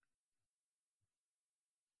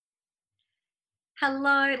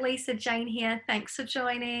Hello, Lisa Jane here. Thanks for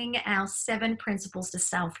joining our 7 principles to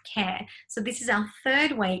self-care. So this is our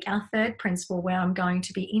third week, our third principle, where I'm going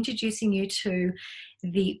to be introducing you to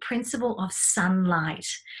the principle of sunlight.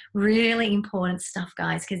 Really important stuff,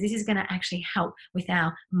 guys, because this is going to actually help with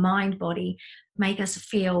our mind, body, make us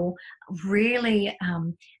feel really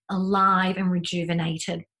alive and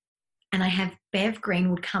rejuvenated. And I have Bev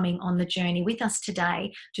Greenwood coming on the journey with us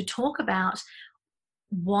today to talk about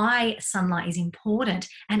why sunlight is important,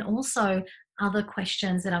 and also other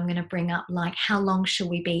questions that I'm going to bring up, like how long should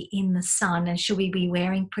we be in the sun and should we be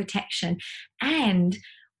wearing protection, and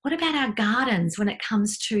what about our gardens when it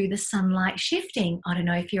comes to the sunlight shifting? I don't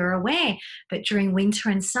know if you're aware, but during winter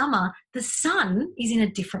and summer the sun is in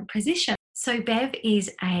a different position. So Bev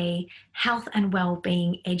is a health and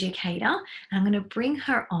well-being educator, and I'm going to bring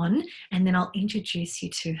her on and then I'll introduce you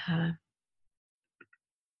to her.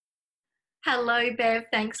 Hello, Bev.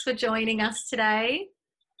 Thanks for joining us today.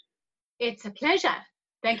 It's a pleasure.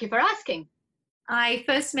 Thank you for asking. I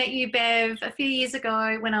first met you, Bev, a few years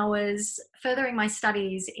ago when I was furthering my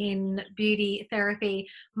studies in beauty therapy.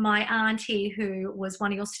 My auntie, who was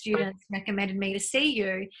one of your students, recommended me to see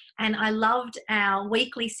you. And I loved our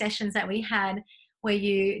weekly sessions that we had where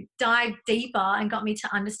you dived deeper and got me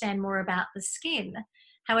to understand more about the skin.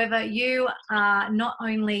 However, you are not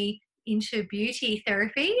only into beauty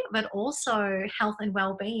therapy, but also health and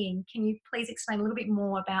well-being. Can you please explain a little bit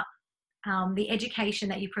more about the education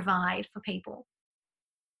that you provide for people?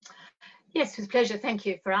 Yes, with pleasure. Thank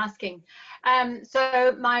you for asking.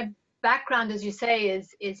 So my background, as you say,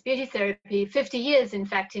 is beauty therapy, 50 years, in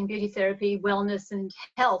fact, in beauty therapy, wellness and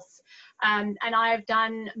health. And I've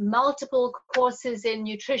done multiple courses in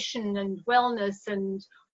nutrition and wellness and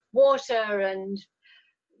water and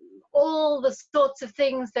all the sorts of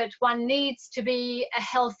things that one needs to be a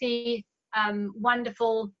healthy,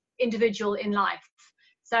 wonderful individual in life.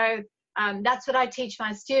 So that's what I teach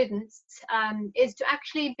my students, is to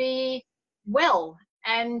actually be well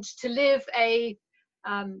and to live a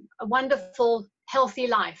wonderful, healthy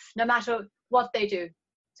life, no matter what they do.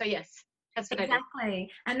 So yes, that's what I do. Exactly.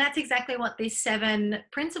 And that's exactly what these 7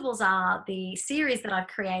 principles are. The series that I've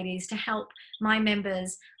created is to help my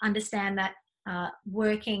members understand that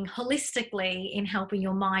working holistically in helping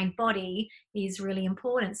your mind body is really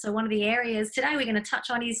important. So one of the areas today we're going to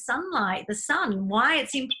touch on is sunlight, the sun, why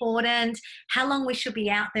it's important, how long we should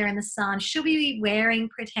be out there in the sun, should we be wearing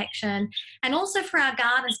protection, and also for our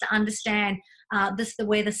gardens to understand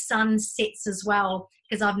where the sun sits as well,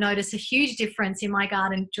 because I've noticed a huge difference in my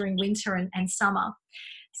garden during winter and summer.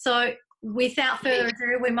 So without further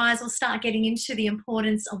ado, we might as well start getting into the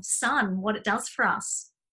importance of sun, what it does for us.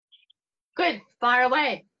 Good. Fire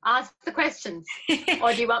away. Ask the questions.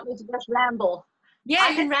 Or do you want me to just ramble? Yeah,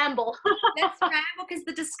 I can ramble. Let's ramble, because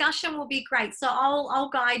the discussion will be great. So I'll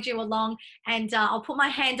guide you along, and I'll put my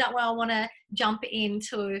hand up where I want to jump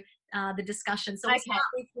into the discussion. So we'll start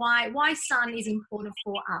with why sun is important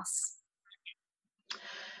for us.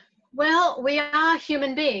 Well, we are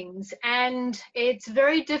human beings, and it's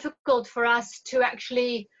very difficult for us to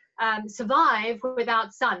actually survive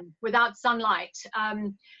without sunlight.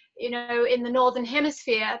 In the Northern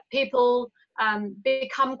Hemisphere, people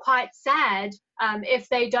become quite sad if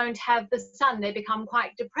they don't have the sun. They become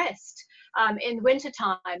quite depressed in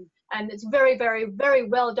wintertime. And it's very, very, very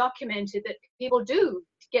well documented that people do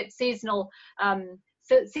get seasonal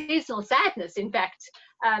sadness, in fact.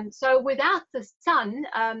 So without the sun,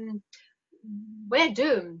 we're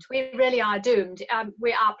doomed. We really are doomed.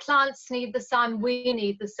 Our plants need the sun. We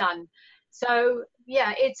need the sun. So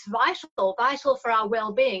yeah, it's vital for our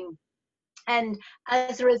well-being. And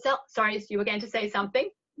as a result, sorry, you were going to say something?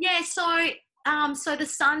 Yeah, so the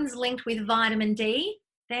sun's linked with vitamin D,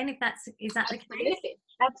 then, is that the case?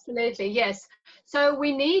 Absolutely, yes. So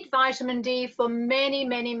we need vitamin D for many,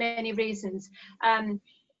 many, many reasons.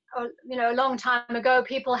 A long time ago,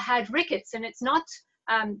 people had rickets, and it's not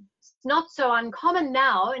so uncommon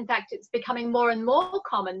now. In fact, it's becoming more and more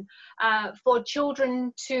common for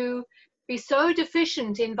children to be so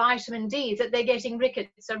deficient in vitamin D that they're getting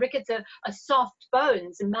rickets. So rickets are soft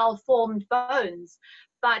bones and malformed bones.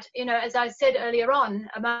 But, as I said earlier on,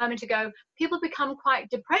 a moment ago, people become quite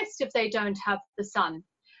depressed if they don't have the sun.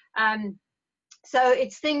 So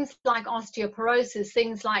it's things like osteoporosis,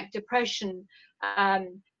 things like depression,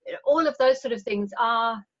 all of those sort of things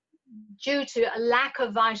are due to a lack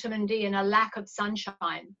of vitamin D and a lack of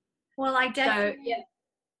sunshine. Well, I definitely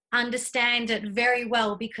understand it very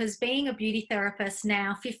well, because being a beauty therapist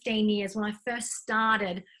now 15 years, when I first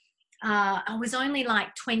started, I was only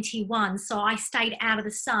like 21, so I stayed out of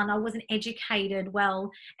the sun. I wasn't educated well,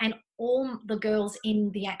 and all the girls in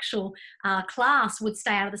the actual class would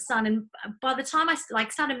stay out of the sun. And by the time I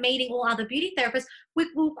like started meeting all other beauty therapists, we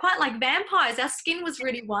were quite like vampires. Our skin was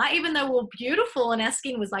really white, even though we were beautiful, and our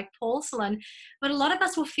skin was like porcelain. But a lot of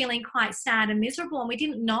us were feeling quite sad and miserable, and we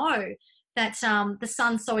didn't know that the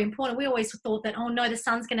sun's so important. We always thought that, oh no, the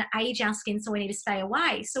sun's going to age our skin, so we need to stay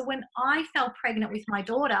away. So when I fell pregnant with my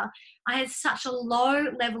daughter, I had such a low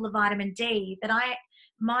level of vitamin D that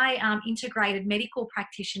my integrated medical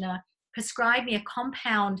practitioner prescribed me a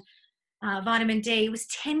compound vitamin D. It was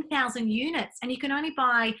 10,000 units, and you can only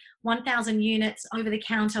buy 1,000 units over the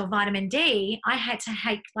counter of vitamin D. I had to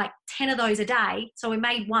take like 10 of those a day. So we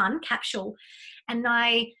made one capsule, and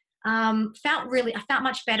I felt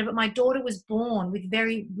much better, but my daughter was born with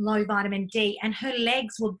very low vitamin D, and her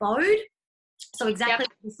legs were bowed. So exactly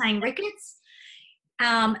what you're saying, rickets.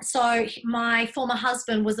 So my former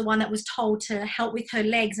husband was the one that was told to help with her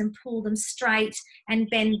legs and pull them straight and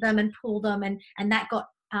bend them and pull them, and that got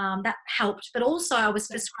that helped. But also I was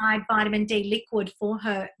prescribed vitamin D liquid for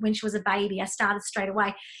her when she was a baby. I started straight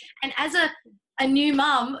away, and as a new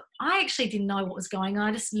mum, I actually didn't know what was going on.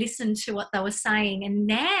 I just listened to what they were saying. And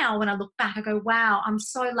now when I look back, I go, wow, I'm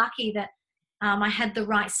so lucky that I had the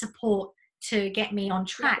right support to get me on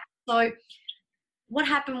track. So what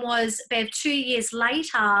happened was, about 2 years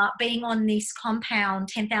later, being on this compound,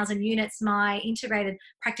 10,000 units, my integrated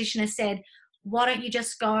practitioner said, why don't you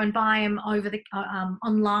just go and buy them over the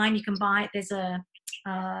online? You can buy it. There's a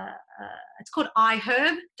it's called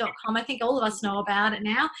iherb.com. I think all of us know about it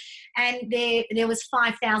now. And there was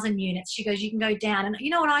 5,000 units. She goes, you can go down. And you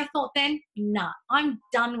know what I thought then? No, I'm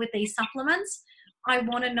done with these supplements. I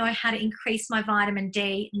want to know how to increase my vitamin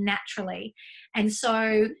D naturally. And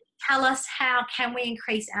so tell us, how can we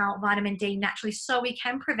increase our vitamin D naturally so we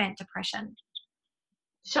can prevent depression?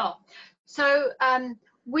 Sure. So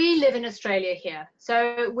we live in Australia here.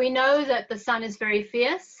 So we know that the sun is very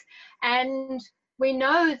fierce, and we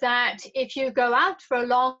know that if you go out for a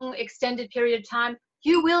long extended period of time,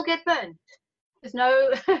 you will get burned. There's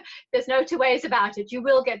no two ways about it. You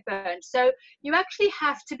will get burned. So you actually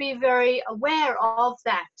have to be very aware of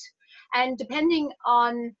that. And depending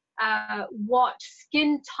on what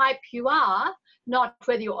skin type you are, not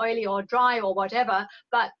whether you're oily or dry or whatever,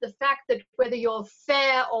 but the fact that whether you're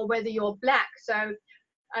fair or whether you're black. So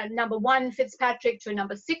number 1 Fitzpatrick to a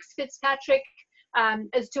number 6 Fitzpatrick,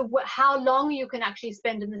 as to how long you can actually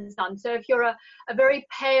spend in the sun. So if you're a very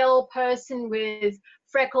pale person with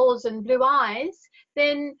freckles and blue eyes,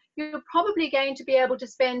 then you're probably going to be able to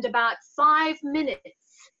spend about 5 minutes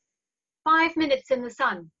in the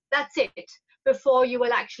sun. That's it, before you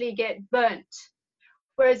will actually get burnt.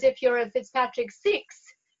 Whereas if you're a Fitzpatrick 6,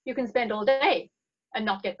 you can spend all day and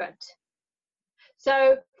not get burnt.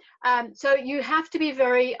 So you have to be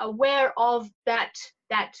very aware of that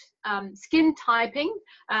skin typing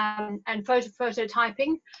and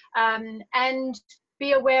phototyping, and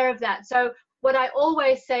be aware of that. So what I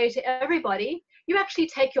always say to everybody, you actually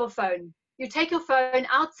take your phone. You take your phone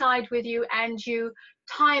outside with you and you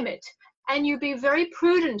time it. And you be very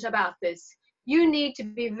prudent about this. You need to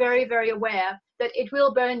be very, very aware that it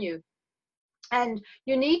will burn you. And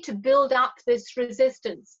you need to build up this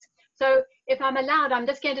resistance. So if I'm allowed, I'm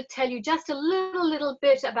just going to tell you just a little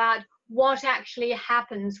bit about what actually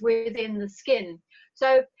happens within the skin.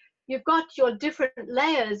 So you've got your different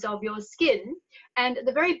layers of your skin, and at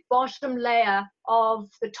the very bottom layer of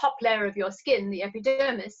the top layer of your skin, the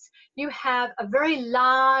epidermis, you have a very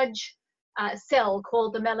large cell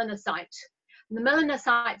called the melanocyte. And the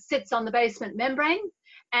melanocyte sits on the basement membrane,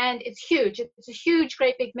 and it's huge. It's a huge,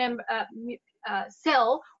 great big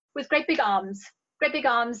cell with great big arms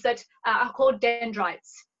that are called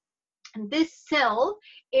dendrites. And this cell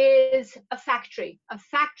is a factory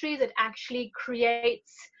that actually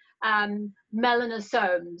creates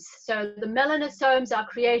melanosomes. So the melanosomes are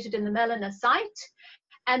created in the melanocyte,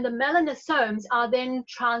 and the melanosomes are then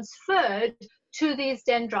transferred to these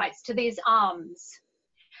dendrites, to these arms.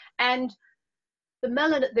 And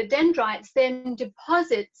the dendrites then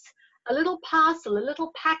deposits a little parcel, a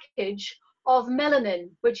little package of melanin,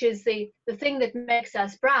 which is the thing that makes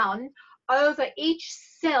us brown, over each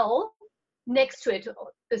cell next to it.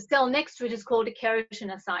 The cell next to it is called a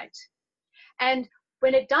keratinocyte. And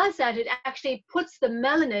when it does that, it actually puts the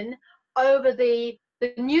melanin over the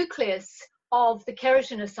nucleus of the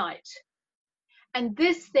keratinocyte. And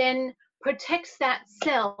this then protects that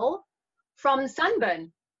cell from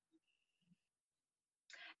sunburn.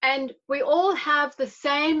 And we all have the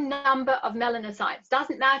same number of melanocytes.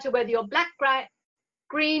 Doesn't matter whether you're black,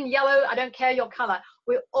 green, yellow, I don't care your color.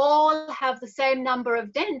 We all have the same number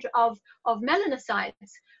of melanocytes,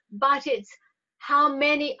 but it's how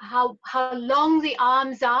long the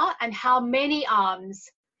arms are and how many arms.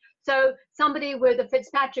 So somebody with a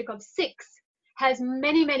Fitzpatrick of 6 has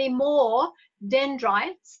many, many more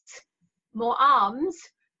dendrites, more arms,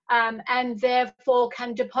 and therefore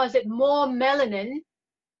can deposit more melanin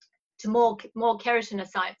to more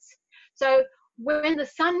keratinocytes. So when the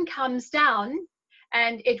sun comes down,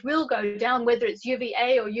 and it will go down, whether it's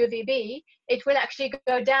UVA or UVB, it will actually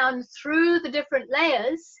go down through the different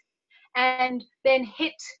layers and then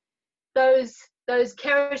hit those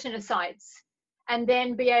keratinocytes, and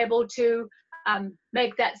then be able to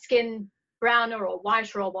make that skin browner or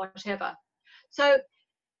whiter or whatever. So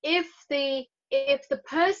if the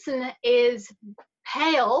person is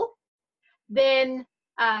pale, then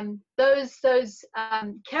those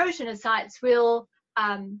keratinocytes will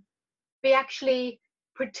be actually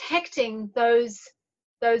protecting those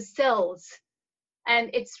cells,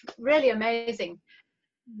 and it's really amazing.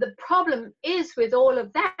 The problem is with all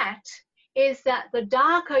of that is that the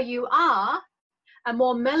darker you are and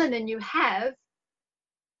more melanin you have,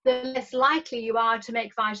 the less likely you are to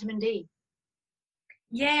make vitamin D.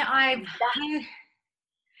 Yeah,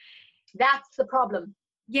 that's the problem.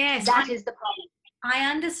 Yes, that is the problem.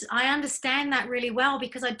 I understand that really well,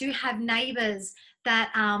 because I do have neighbours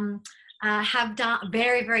that have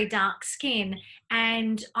very, very dark skin,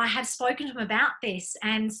 and I have spoken to them about this.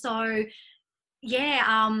 And so,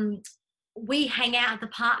 yeah, we hang out at the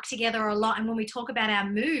park together a lot, and when we talk about our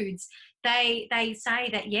moods, they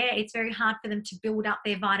say that, yeah, it's very hard for them to build up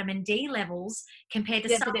their vitamin D levels compared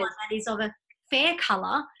to someone that is of a fair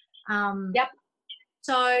colour. Yep.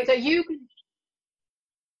 So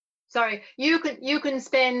you can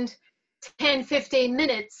spend 10-15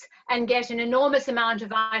 minutes and get an enormous amount of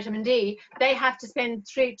vitamin D. They have to spend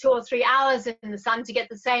 2 or 3 hours in the sun to get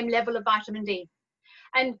the same level of vitamin D.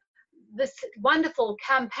 And this wonderful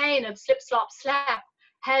campaign of Slip Slop Slap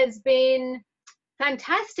has been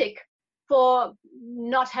fantastic for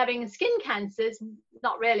not having skin cancers.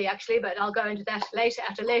 Not really, actually, but I'll go into that later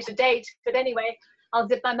at a later date. But anyway, I'll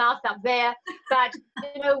zip my mouth up there. But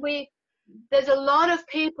there's a lot of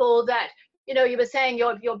people that, you were saying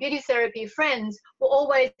your beauty therapy friends were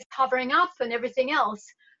always covering up and everything else,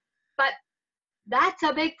 but that's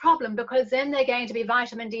a big problem, because then they're going to be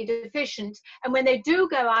vitamin D deficient, and when they do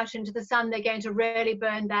go out into the sun, they're going to really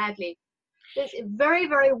burn badly. It's very,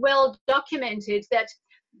 very well documented that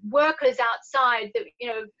workers outside, that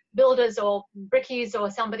builders or brickies or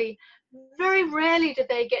somebody, very rarely do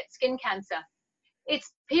they get skin cancer.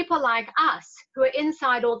 It's people like us who are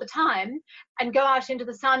inside all the time and go out into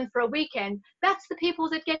the sun for a weekend. That's the people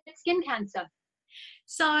that get skin cancer.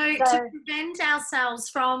 So to prevent ourselves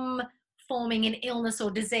from forming an illness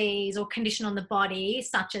or disease or condition on the body,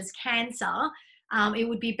 such as cancer, it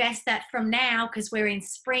would be best that from now, because we're in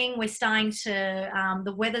spring, we're starting to,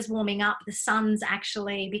 the weather's warming up, the sun's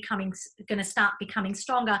actually going to start becoming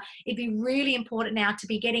stronger. It'd be really important now to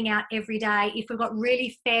be getting out every day. If we've got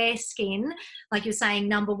really fair skin, like you're saying,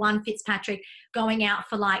 number 1 Fitzpatrick, going out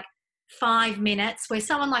for like 5 minutes, where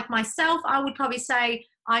someone like myself, I would probably say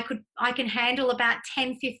I can handle about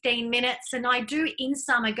 10-15 minutes, and I do in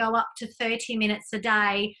summer go up to 30 minutes a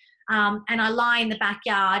day. And I lie in the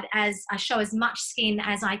backyard as I show as much skin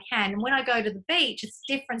as I can. And when I go to the beach, it's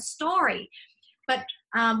a different story. But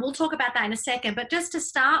we'll talk about that in a second. But just to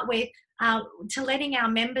start with, to letting our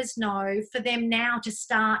members know, for them now to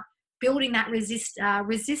start building that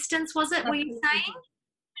resistance, was it, were you saying?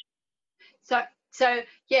 So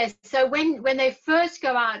yes, so when they first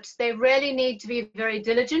go out, they really need to be very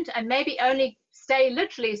diligent, and maybe only stay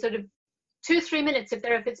literally sort of 2-3 minutes if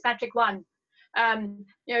they're a Fitzpatrick 1.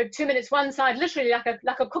 2 minutes one side, literally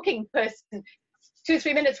like a cooking person.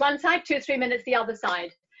 2-3 minutes one side, 2-3 minutes the other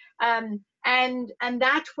side, and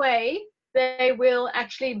that way they will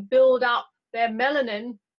actually build up their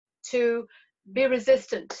melanin to be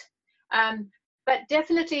resistant. But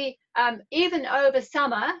definitely, even over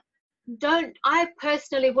summer, I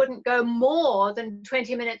personally wouldn't go more than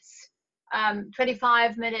 20 minutes,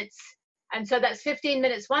 25 minutes, and so that's 15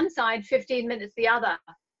 minutes one side, 15 minutes the other.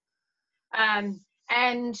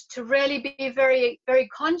 And to really be very, very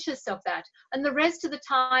conscious of that. And the rest of the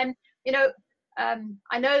time,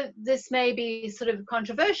 I know this may be sort of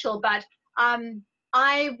controversial, but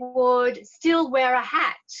I would still wear a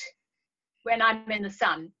hat when I'm in the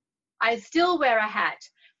sun. I still wear a hat,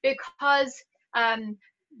 because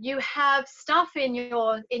you have stuff in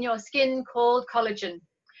your skin called collagen,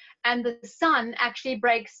 and the sun actually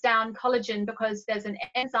breaks down collagen because there's an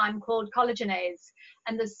enzyme called collagenase,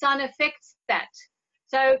 and the sun affects that.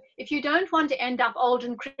 So if you don't want to end up old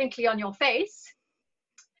and crinkly on your face,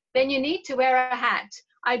 then you need to wear a hat.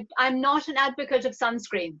 I'm not an advocate of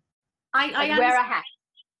sunscreen. I Wear a hat.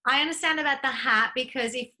 I understand about the hat,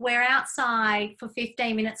 because if we're outside for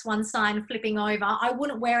 15 minutes one side and flipping over, I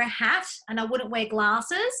wouldn't wear a hat and I wouldn't wear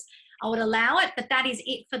glasses. I would allow it, but that is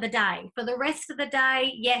it for the day. For the rest of the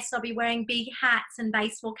day, yes, I'll be wearing big hats and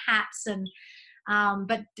baseball caps, and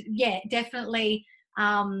but yeah, definitely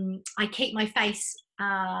I keep my face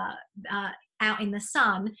out in the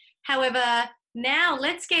sun. However, now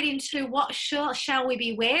let's get into what shall we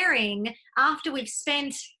be wearing after we've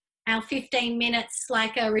spent our 15 minutes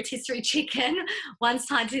like a rotisserie chicken, one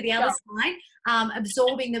side to the other side,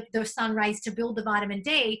 absorbing the sun rays to build the vitamin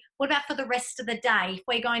D. What about for the rest of the day? If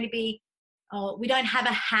we're going to be, we don't have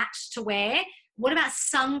a hat to wear, what about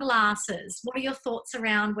sunglasses? What are your thoughts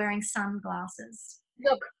around wearing sunglasses?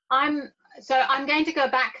 Look, I'm going to go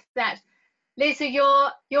back to that. Lisa,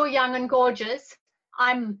 you're young and gorgeous.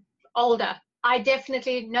 I'm older. I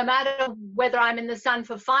definitely, no matter whether I'm in the sun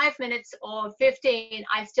for 5 minutes or 15,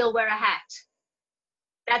 I still wear a hat.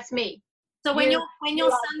 That's me. So when you're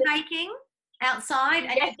sunbaking outside,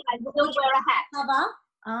 yes, I still wear a hat. Cover?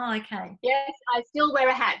 Oh, okay. Yes, I still wear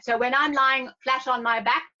a hat. So when I'm lying flat on my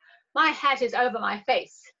back, my hat is over my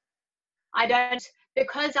face. I don't,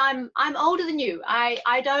 because I'm older than you.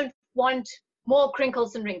 I don't want more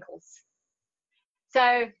crinkles and wrinkles.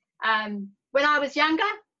 So when I was younger,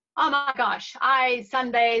 oh my gosh, I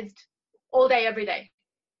sunbathed all day, every day.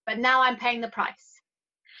 But now I'm paying the price.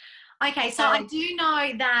 Okay, so I do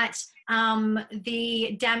know that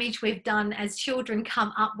the damage we've done as children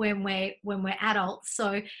come up when we're adults.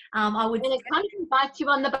 So I would. And it comes and bites you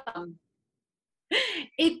on the bum.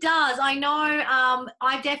 It does. I know.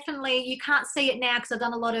 I definitely. You can't see it now because I've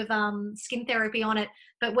done a lot of skin therapy on it.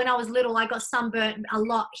 But when I was little, I got sunburnt a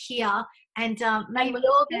lot here, and maybe.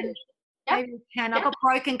 Maybe we can. I've got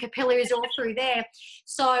broken capillaries all through there.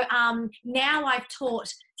 So now I've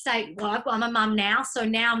taught, I'm a mum now, so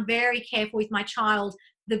now I'm very careful with my child,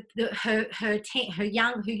 her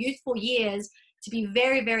youthful years, to be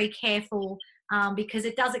very, very careful because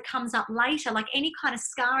it comes up later. Like any kind of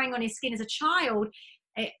scarring on your skin as a child,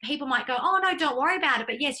 people might go, oh no, don't worry about it.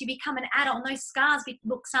 But yes, you become an adult and those scars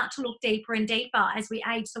start to look deeper and deeper as we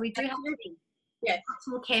age. So we do have to be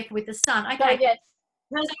more careful with the sun. Okay. So, yes.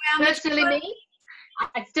 Personally, me,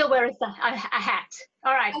 I still wear a hat.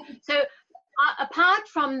 All right. So apart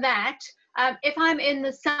from that, if I'm in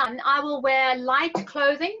the sun, I will wear light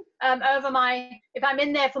clothing over if I'm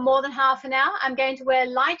in there for more than half an hour, I'm going to wear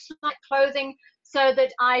light clothing so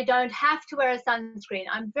that I don't have to wear a sunscreen.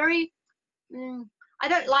 I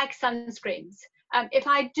don't like sunscreens. If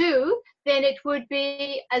I do, then it would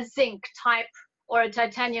be a zinc type or a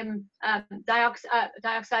titanium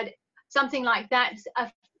dioxide, something like that,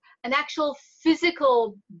 an actual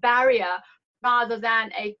physical barrier rather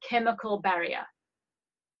than a chemical barrier.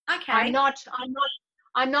 Okay. I'm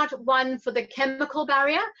not one for the chemical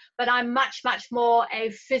barrier, but I'm much more a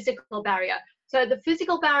physical barrier. So the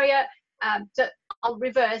physical barrier, so I'll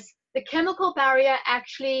reverse. The chemical barrier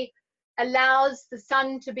actually allows the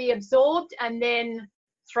sun to be absorbed and then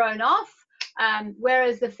thrown off,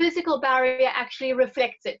 whereas the physical barrier actually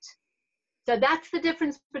reflects it. So that's the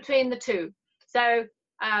difference between the two. So,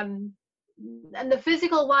 and the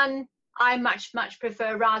physical one, I much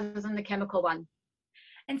prefer rather than the chemical one.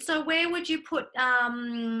 And so where would you put,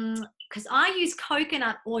 because I use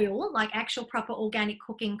coconut oil, like actual proper organic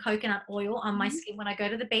cooking coconut oil on my skin when I go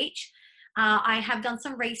to the beach. I have done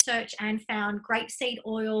some research and found grapeseed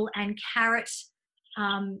oil and carrot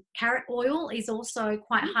oil is also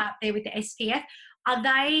quite high up there with the SPF. Are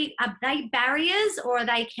they barriers or are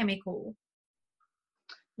they chemical?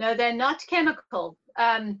 No, they're not chemical.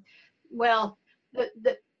 Well,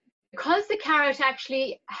 because the carrot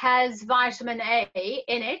actually has vitamin A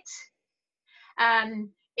in it,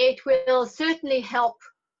 it will certainly help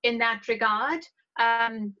in that regard.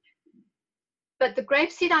 But the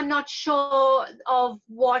grapeseed, I'm not sure of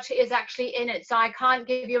what is actually in it, so I can't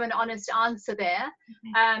give you an honest answer there.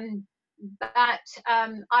 Okay. But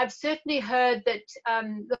I've certainly heard that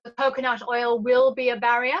the coconut oil will be a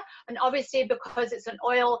barrier, and obviously because it's an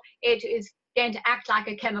oil, it is going to act like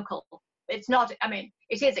a chemical. It's not, I mean,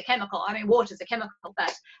 it is a chemical. I mean, water's a chemical,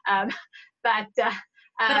 but I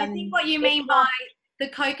think what you mean by the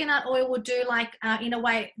coconut oil will do, like, in a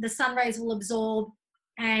way, the sun rays will absorb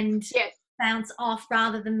and bounce off,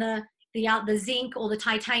 rather than the zinc or the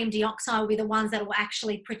titanium dioxide will be the ones that will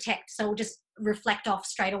actually protect. So it will just reflect off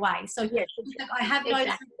straight away. So I have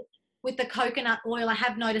noticed with the coconut oil, I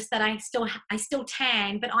have noticed that I still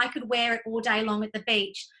tan, but I could wear it all day long at the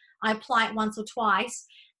beach. I apply it once or twice,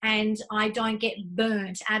 and I don't get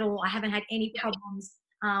burnt at all. I haven't had any Yeah. problems.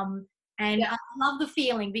 And Yeah. I love the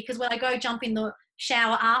feeling, because when I go jump in the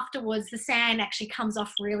shower afterwards, the sand actually comes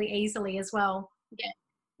off really easily as well. Yeah.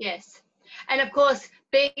 Yes. And of course,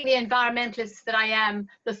 being the environmentalist that I am,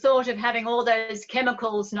 the thought of having all those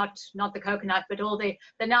chemicals, not the coconut, but all the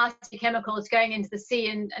nasty chemicals going into the sea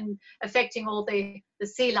and affecting all the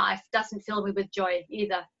sea life doesn't fill me with joy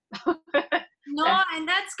either. No, and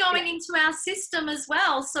that's going into our system as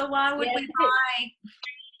well. So why would we buy?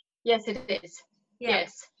 Yes, it is. Yeah.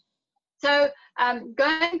 Yes. So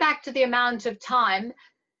going back to the amount of time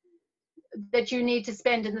that you need to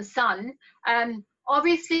spend in the sun,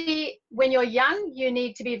 obviously, when you're young, you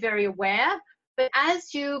need to be very aware. But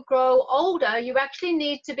as you grow older, you actually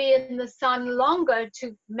need to be in the sun longer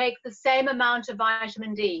to make the same amount of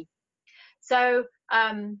vitamin D. So,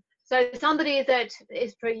 so somebody that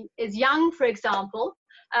is young, for example,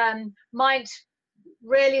 might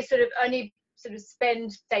really sort of only sort of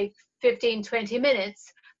spend, say, 15, 20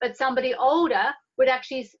 minutes, but somebody older would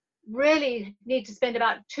actually really need to spend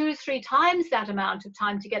about 2-3 times that amount of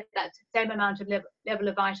time to get that same amount of level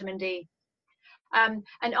of vitamin D. And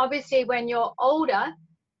obviously, when you're older,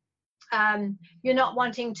 you're not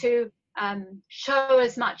wanting to show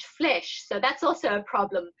as much flesh, so that's also a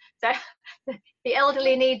problem. So the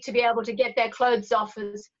elderly need to be able to get their clothes off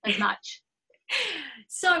as much.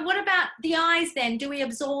 So what about the eyes then? Do we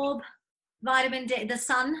absorb vitamin D, the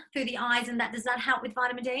sun, through the eyes, and does that help with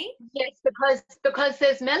vitamin D? Yes, because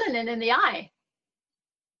there's melanin in the eye.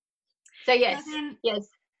 So yes, yes.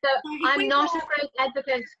 So I'm not a great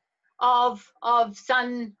advocate of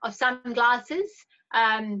sunglasses,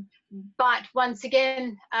 but once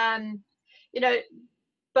again, you know,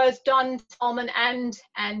 both Don Tolman and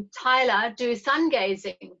Tyler do sun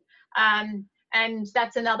gazing, and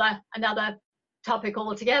that's another topic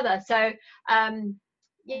altogether. So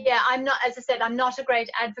yeah, I'm not, as I said, I'm not a great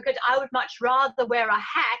advocate. I would much rather wear a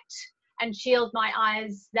hat and shield my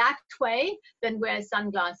eyes that way than wear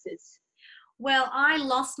sunglasses. Well, I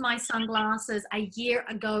lost my sunglasses a year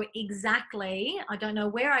ago exactly. I don't know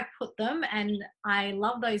where I put them, and I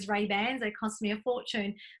love those Ray-Bans. They cost me a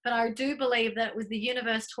fortune. But I do believe that it was the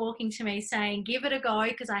universe talking to me saying, give it a go,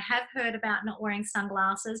 because I have heard about not wearing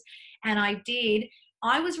sunglasses, and I did.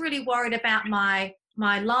 I was really worried about my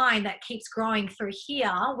line that keeps growing through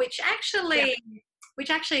here, which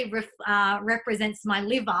actually represents my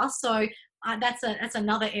liver. So that's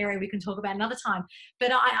another area we can talk about another time.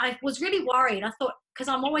 But I was really worried. I thought, because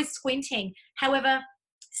I'm always squinting. However,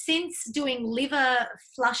 since doing liver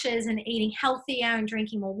flushes and eating healthier and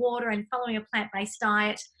drinking more water and following a plant-based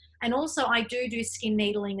diet, and also I do skin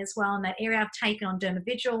needling as well in that area. I've taken on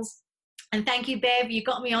Dermavigils. And thank you, Bev. You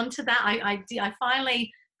got me onto that. I finally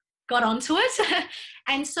got onto it.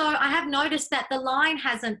 And so I have noticed that the line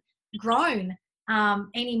hasn't grown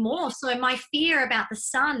anymore. So my fear about the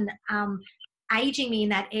sun aging me in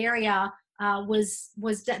that area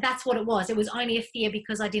that's what it was. It was only a fear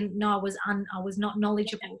because I didn't know, I was not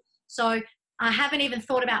knowledgeable. So I haven't even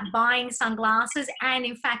thought about buying sunglasses. And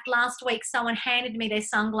in fact, last week someone handed me their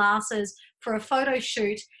sunglasses for a photo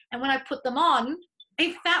shoot, and when I put them on,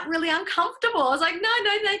 it felt really uncomfortable. I was like, no,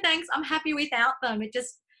 thanks. I'm happy without them. It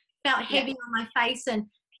just felt heavy on my face, and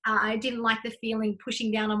I didn't like the feeling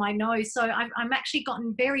pushing down on my nose. So I'm actually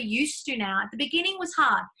gotten very used to now. At the beginning was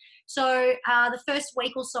hard. So the first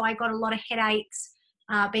week or so, I got a lot of headaches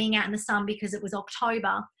being out in the sun because it was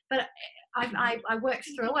October. But I worked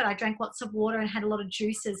through it. I drank lots of water and had a lot of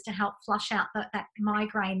juices to help flush out that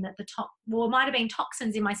migraine, it might have been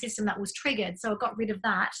toxins in my system that was triggered. So I got rid of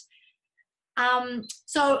that.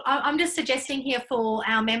 So I'm just suggesting here for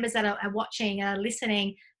our members that are watching and are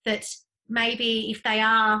listening, that maybe if they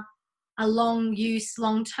are a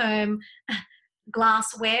long-term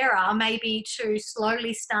glass wearer, maybe to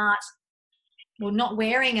slowly start, well, not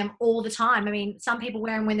wearing them all the time. I mean, some people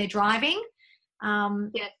wear them when they're driving,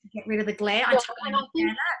 get rid of the glare. I totally understand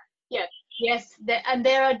that. Yeah, yes, and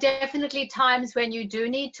there are definitely times when you do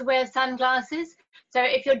need to wear sunglasses. So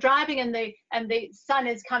if you're driving and the sun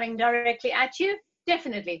is coming directly at you,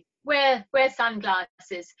 definitely wear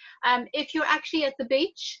sunglasses. If you're actually at the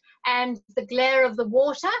beach and the glare of the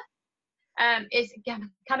water is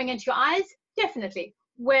coming into your eyes, definitely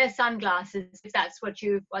wear sunglasses if that's what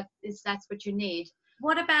you need.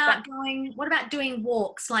 What about doing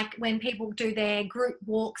walks, like when people do their group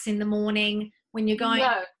walks in the morning when you're going?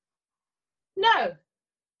 No.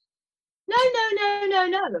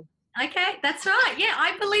 Okay, that's right. Yeah,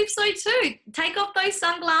 I believe so too. Take off those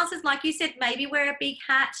sunglasses, like you said, maybe wear a big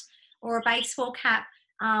hat or a baseball cap.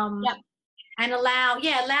 And allow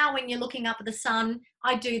when you're looking up at the sun.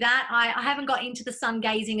 I do that. I haven't got into the sun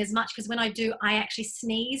gazing as much because when I do, I actually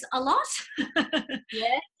sneeze a lot.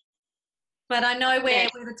 Yeah. But I know where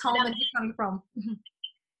Yes. the Tolman is coming from.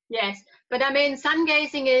 Yes, but I mean, sun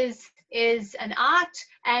gazing is an art,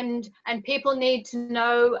 and people need to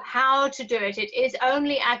know how to do it. It is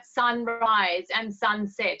only at sunrise and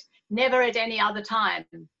sunset, never at any other time.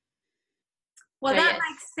 Well, So, that yes.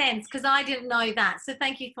 makes sense because I didn't know that. So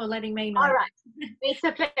thank you for letting me know. All right, it's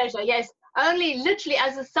a pleasure. Yes, only literally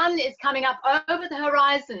as the sun is coming up over the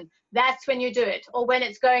horizon, that's when you do it, or when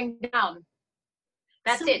it's going down.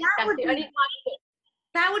 That's So it. That's the only time you do it.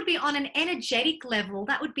 that would be on an energetic level.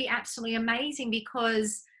 That would be absolutely amazing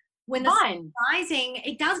because when the Fine. sun's rising,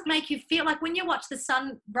 it does make you feel like when you watch the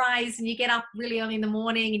sun rise and you get up really early in the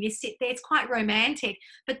morning and you sit there, it's quite romantic,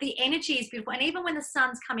 but the energy is beautiful. And even when the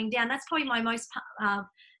sun's coming down, that's probably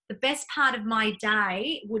the best part of my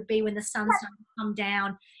day would be when the sun's starting to come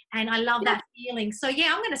down. And I love that feeling. So yeah,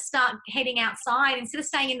 I'm going to start heading outside instead of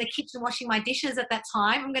staying in the kitchen washing my dishes at that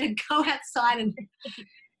time. I'm going to go outside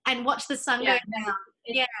and watch the sun go down.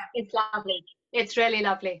 It's lovely. It's really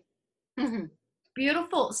lovely.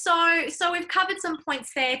 Beautiful. So we've covered some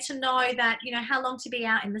points there to know that, how long to be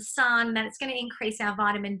out in the sun, that it's going to increase our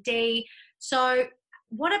vitamin D. So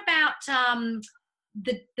what about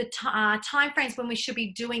the time frames when we should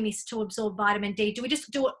be doing this to absorb vitamin D? Do we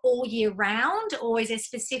just do it all year round, or is there a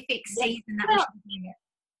specific season that we should be doing it?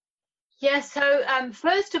 Yes, so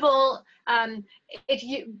first of all,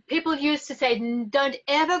 people used to say, don't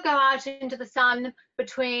ever go out into the sun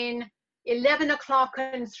between 11 o'clock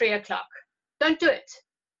and 3 o'clock. Don't do it.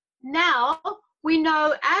 Now, we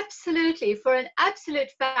know absolutely, for an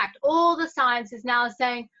absolute fact, all the science is now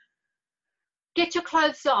saying, get your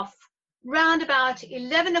clothes off. Round about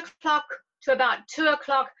 11 o'clock to about 2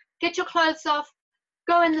 o'clock, get your clothes off,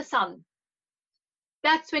 go in the sun.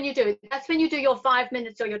 That's when you do it. That's when you do your 5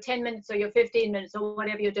 minutes or your 10 minutes or your 15 minutes or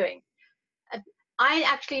whatever you're doing. I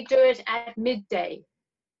actually do it at midday.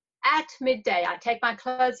 At midday, I take my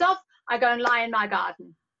clothes off, I go and lie in my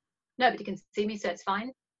garden. Nobody can see me, so it's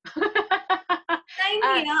fine. Same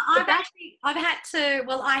here. I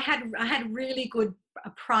had really good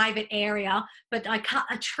private area, but I cut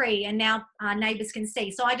a tree and now neighbors can see.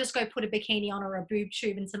 So I just go put a bikini on or a boob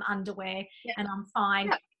tube and some underwear and I'm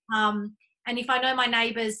fine. And if I know my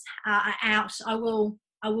neighbours are out, I will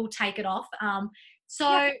take it off.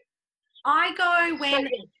 I go when,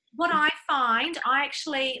 what I find, I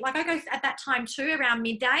go at that time too, around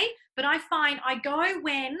midday, but I find I go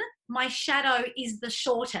when my shadow is the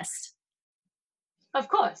shortest. Of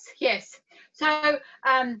course, yes. So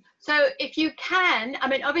if you can, I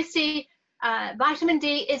mean, obviously, vitamin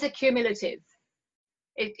D is accumulative.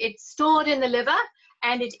 It's stored in the liver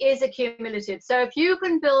and it is accumulative. So if you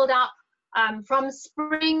can build up from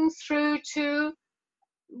spring through to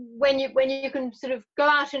when you can sort of go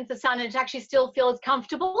out into the sun and it actually still feels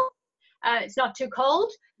comfortable, it's not too cold,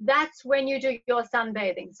 that's when you do your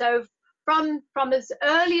sunbathing. So from as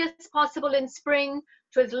early as possible in spring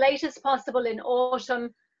to as late as possible in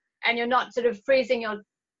autumn, and you're not sort of freezing your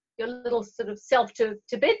little sort of self to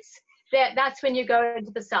bits, that's when you go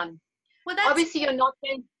into the sun. Well, obviously you're not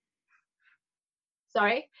going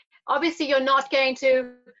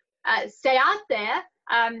to stay out there,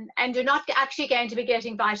 and you're not actually going to be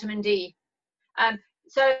getting vitamin D.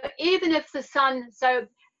 So even if the sun, so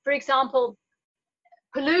for example,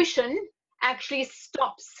 pollution actually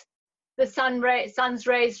stops the sun's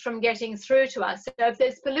rays from getting through to us. So if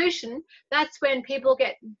there's pollution, that's when people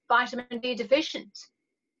get vitamin D deficient.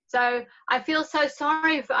 So I feel so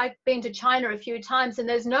sorry I've been to China a few times and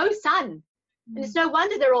there's no sun. And it's no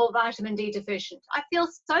wonder they're all vitamin D deficient. I feel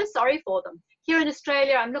so sorry for them. Here in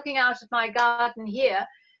Australia, I'm looking out at my garden here,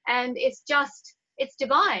 and it's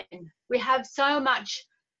divine. We have so much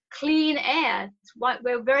clean air.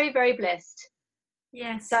 We're very, very blessed.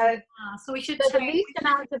 Yes. So we should the least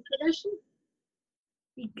amount of pollution.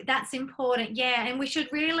 That's important, yeah. And we should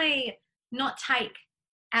really not take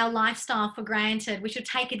our lifestyle for granted. We should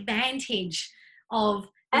take advantage of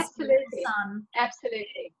the sun.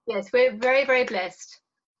 Absolutely. Yes, we're very, very blessed.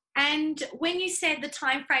 And when you said the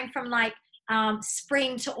time frame from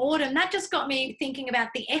spring to autumn, that just got me thinking about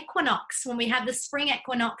the equinox, when we have the spring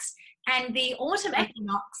equinox and the autumn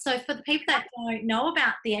equinox. So for the people that don't know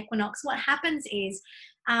about the equinox, what happens is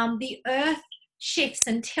the earth shifts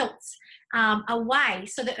and tilts away.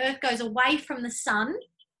 So the earth goes away from the sun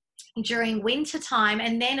during winter time,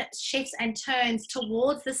 and then it shifts and turns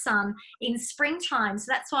towards the sun in springtime. So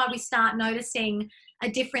that's why we start noticing a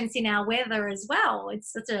difference in our weather as well.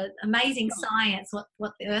 It's such an amazing science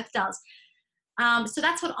what the earth does. So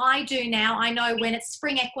that's what I do now. I know when it's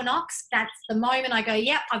spring equinox, that's the moment I go,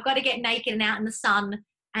 yep, I've got to get naked and out in the sun.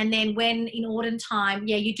 And then when in autumn time,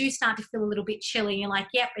 yeah, you do start to feel a little bit chilly. You're like,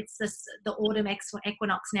 yep, it's the autumn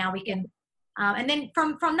equinox now. We can, and then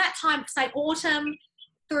from that time, say autumn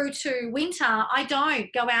through to winter, I don't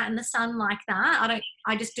go out in the sun like that.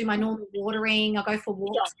 I just do my normal watering. I go for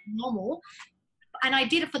walks normal. And I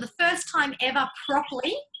did it for the first time ever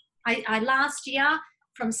properly. I last year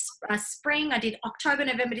from spring, I did October,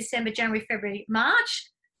 November, December, January, February, March.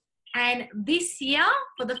 And this year,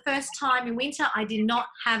 for the first time in winter, I did not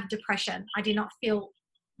have depression. I did not feel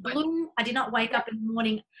blue. I did not wake up in the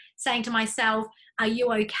morning saying to myself, are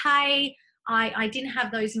you okay? I didn't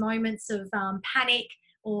have those moments of panic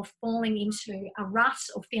or falling into a rut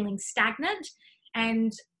or feeling stagnant.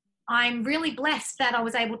 And I'm really blessed that I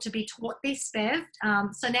was able to be taught this, Bev.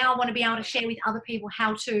 So now I want to be able to share with other people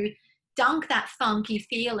how to dunk that funky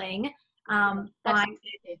feeling.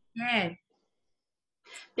 Yeah.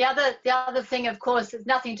 The other thing, of course, has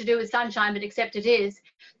nothing to do with sunshine, but except it is,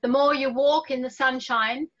 the more you walk in the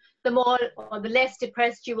sunshine, the more or the less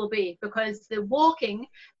depressed you will be, because the walking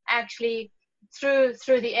actually through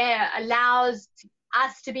the air allows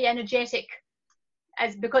us to be energetic,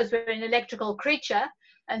 because we're an electrical creature,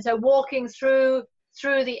 and so walking through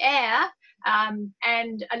the air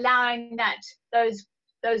and allowing those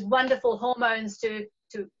wonderful hormones to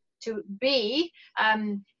be,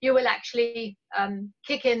 you will actually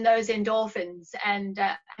kick in those endorphins and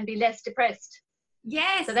be less depressed.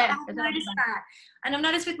 Yes, so I've noticed that. And I've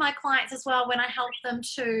noticed with my clients as well, when I help them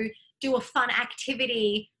to do a fun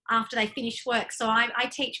activity after they finish work. So I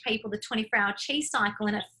teach people the 24-hour chi cycle,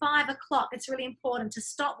 and at 5 o'clock, it's really important to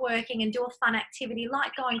stop working and do a fun activity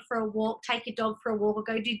like going for a walk, take your dog for a walk, or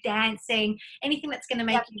go do dancing, anything that's going to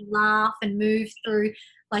make you laugh and move through,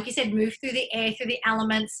 like you said, move through the air, through the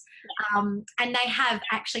elements. And they have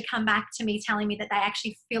actually come back to me telling me that they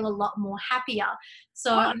actually feel a lot more happier.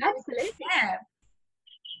 So absolutely. Yeah.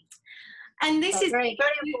 And this is very,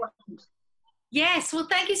 very important. Yes, well,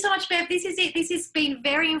 thank you so much, Bev. This is it. This has been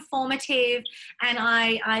very informative, and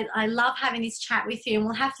I love having this chat with you. And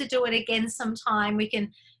we'll have to do it again sometime. We can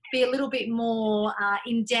be a little bit more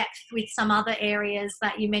in depth with some other areas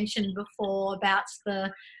that you mentioned before about the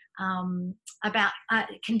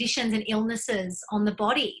conditions and illnesses on the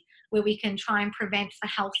body, where we can try and prevent for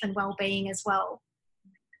health and well-being as well.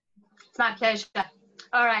 It's my pleasure.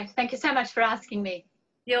 All right. Thank you so much for asking me.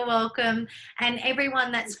 You're welcome. And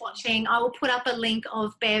everyone that's watching, I will put up a link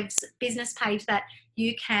of Bev's business page that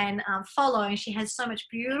you can follow. And she has so much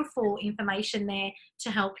beautiful information there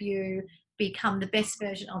to help you become the best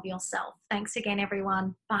version of yourself. Thanks again,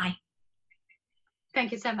 everyone. Bye.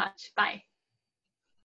 Thank you so much. Bye.